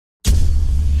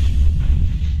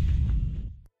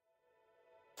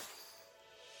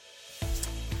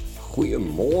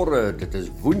Goeiemôre, dit is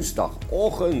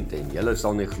Woensdagoggend en julle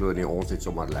sal nie glo nie, ons het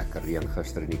sommer lekker reën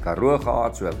gister in die Karoo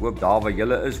gehad, so ek hoop daar waar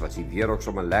julle is, was die weer ook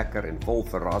sommer lekker en vol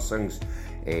verrassings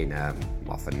en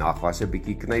maar vandag was 'n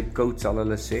bietjie knypkoud sal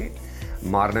hulle sê.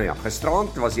 Maar nou ja,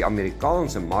 gisterand was die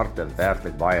Amerikaanse markte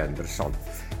werklik baie interessant.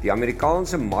 Die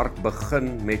Amerikaanse mark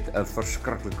begin met 'n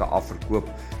verskriklike afverkoop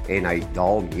en hy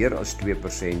daal meer as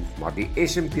 2%, maar die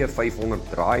S&P 500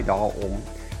 draai daarom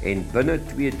en binne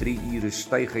 2-3 ure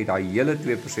styg hy daai hele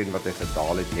 2% wat hy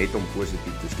gedaal het net om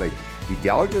positief te sluit. Die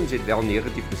Dow Jones het wel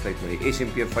negatief gesluit, maar die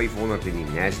S&P 500 en die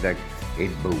Nasdaq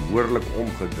het behoorlik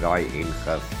omgedraai en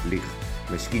gevlieg.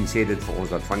 Miskien sê dit vir ons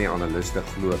dat van die analiste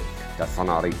glo dat van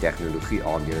haar tegnologie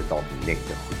aandele dalk net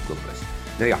te goedkoop is.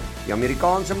 Nou ja, die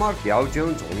Amerikaanse mark, Dow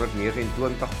Jones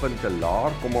 129 punte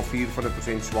laer,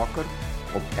 0,4% swakker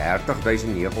op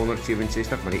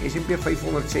 30.967, maar die S&P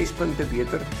 500 6 punte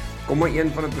beter,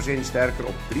 0,1% sterker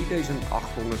op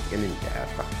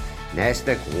 3.831.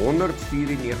 Nasdaq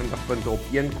 194 punte op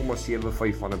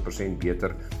 1,75%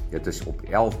 beter. Dit is op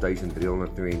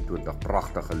 11.322,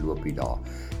 pragtige loopie daar.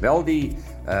 Wel die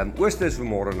ooste is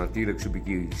vanmôre natuurlik so 'n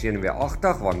bietjie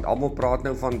senuweeagtig, want almal praat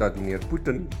nou van dat meneer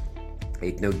Putin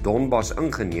het nou Donbas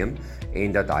ingeneem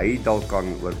en dat hy dalk kan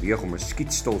oorweeg om 'n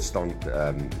skietstilstand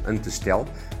in te stel,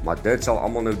 maar dit sal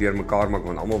almal nou deurmekaar maak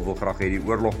want almal wil graag hê die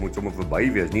oorlog moet sommer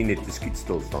verby wees, nie net 'n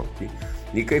skietstilstand nie.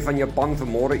 Nikkei van Japan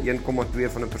vanmôre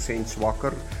 1,2%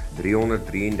 swakker,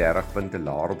 333 punte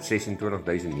laer op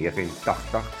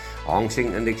 26.089. Hang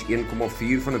Seng Indeks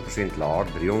 1,4% laer,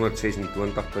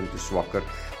 326 punte swakker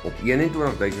op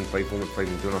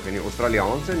 21.525 en die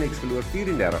Australiese indeks verloor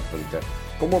 34 punte,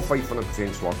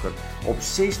 0,5% swakker op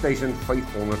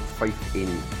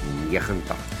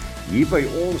 6.595. Hier by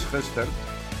ons gister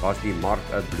was die mark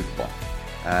 'n bloedbad.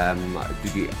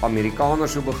 Toe die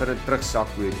Amerikaners so begin terugsak,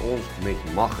 toe het ons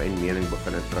met mag en mening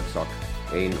begin terugsak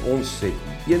en ons het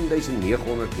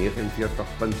 1949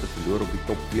 punte verloor op die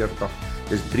top 40.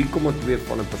 Dis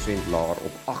 3,2% laer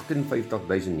op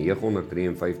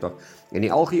 58.953 en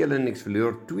die algehele indeks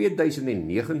verloor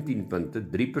 2019 punte,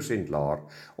 3% laer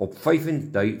op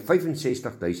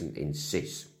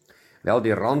 65.006. Wel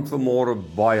die rand vanmôre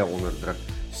baie onder druk,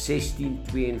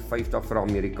 16.52 vir 'n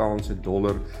Amerikaanse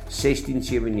dollar,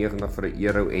 16.97 vir 'n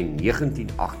euro en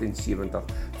 19.78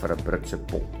 vir 'n Britse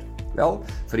pond. Wel,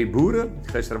 vir die boere,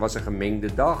 gister was 'n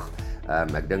gemengde dag.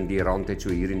 Ek dink die rand het so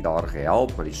hier en daar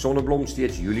gehelp, maar die Sonneblom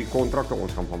steeds Julie kontrakte,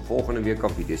 ons gaan van volgende week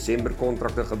af die Desember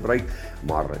kontrakte gebruik,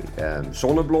 maar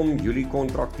Sonneblom Julie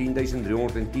kontrak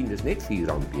 10.310, dis net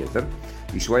R4 beter.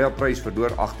 Die sojaprys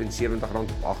verloor R78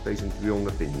 op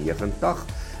 8.290.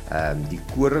 Die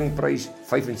koringprys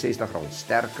R65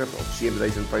 sterker op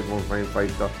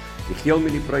 7.555. Die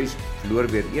geelmielie-prys verloor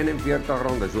weer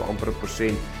R41, dis so amper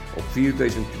 1% op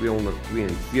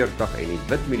 4.242 en die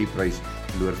witmielie-prys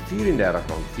verloor R34,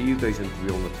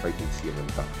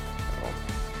 4.275.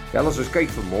 Wel as ons kyk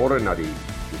vanmôre na die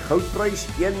goudprys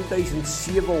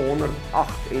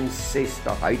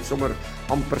 1.768, hy het sommer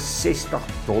amper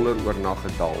 $60 oornag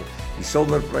gedaal. Die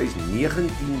silwerprys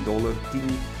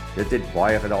 $19.10, dit het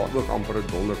baie gedaal, ook amper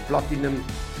 $1. Platinum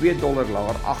 $2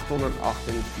 laer,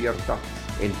 848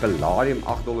 en palladium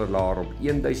 $8 laer op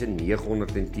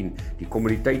 1910. Die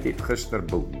kommoditeit het gister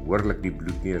behoorlik die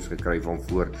bloedneus gekry van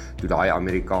voor toe daai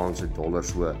Amerikaanse dollar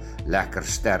so lekker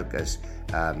sterk is.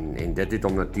 En dit het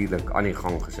hom natuurlik aan die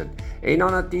gang gesit. En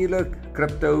dan natuurlik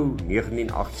crypto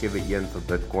 19871 vir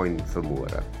Bitcoin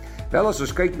vanmôre. Wel as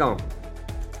ons kyk na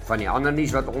van die ander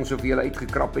nuus wat ons soveel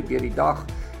uitgekrap het deur die dag,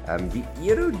 die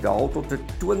euro daal tot 'n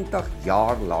 20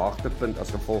 jaar laagtepunt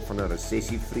as gevolg van 'n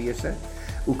resessievrese.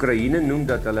 Oekraïne noem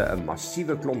dat hulle 'n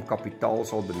massiewe klomp kapitaal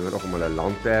sal benodig om hulle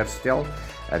land te herstel.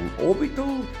 En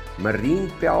Orbital Marine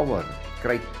Power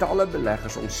kry talle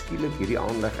beleggers om skielik hierdie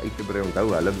aanleg uit te brei.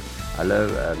 Onthou hulle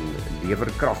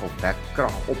lewer krag of wek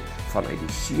krag op vanuit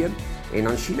die see. En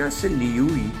dan China se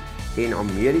Liui en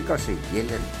Amerika se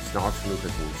Yellen snaaks genoeg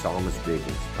het in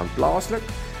samesprekings. Dan plaaslik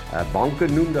banke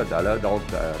noem dat hulle dalk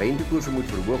rentekoerse moet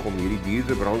verhoog om hierdie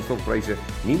duurder brandstofpryse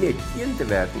nie net teen te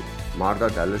werk nie, maar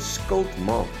dat hulle skuld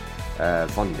maak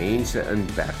van mense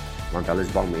inperk, want hulle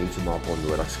is bang mense maak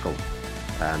onnodig skuld.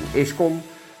 Eskom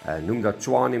noem dat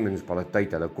Tshwane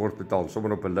munisipaliteit hulle kort betaal,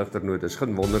 sommer op 'n ligter noot. Is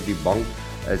geen wonder die bank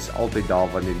is altyd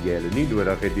daar wanneer jy hulle nie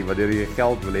nodig het nie, wanneer jy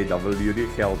geld wil hê, dan wil jy nie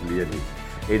geld leen nie.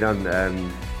 En dan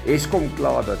Eskom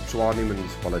kla dat Tshwane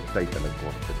munisipaliteit hulle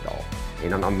kort betaal. En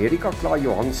dan Amerika kla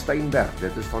Johan Steinberg,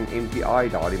 dit is van MPI,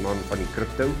 daardie man van die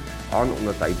kripto, aan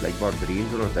omdat hy blykbaar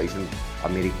 23.000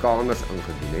 Amerikaners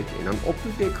ingedoen het. En dan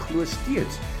Optotec glo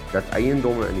steeds dat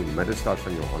eiendomme in die middestad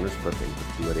van Johannesburg en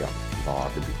Pretoria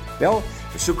waar te bied. Wel,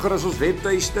 besoek gerus ons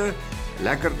webtuiste,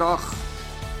 lekker dag,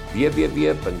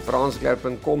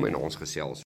 www.fransklert.com en ons gesels.